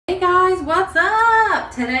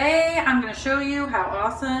today I'm going to show you how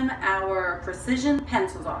awesome our Precision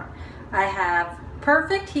pencils are. I have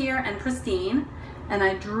Perfect here and Pristine, and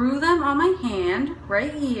I drew them on my hand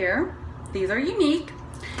right here. These are Younique.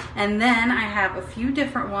 And then I have a few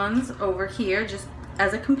different ones over here just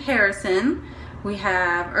as a comparison. We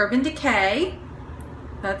have Urban Decay.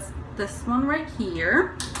 That's this one right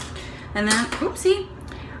here. And then, oopsie,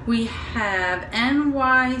 we have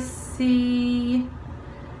NYC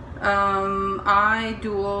I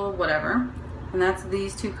Dual whatever. And that's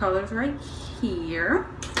these two colors right here.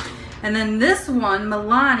 And then this one,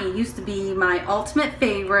 Milani, used to be my ultimate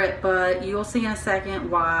favorite, but you'll see in a second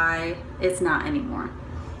why it's not anymore.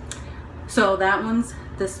 So that one's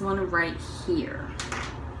this one right here.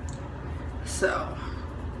 So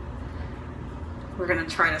we're gonna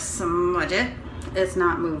try to smudge it. It's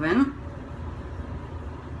not moving.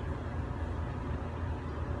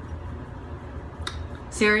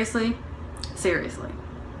 Seriously? Seriously.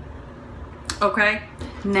 Okay,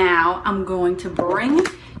 now I'm going to bring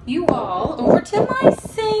you all over to my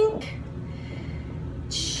sink.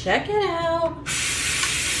 Check it out.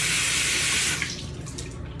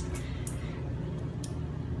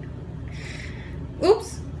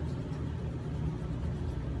 Oops.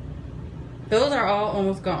 Those are all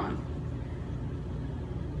almost gone.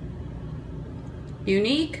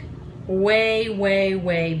 Younique, way, way,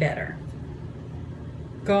 way better.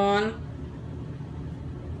 Gone.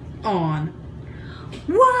 On.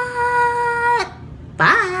 What?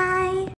 Bye.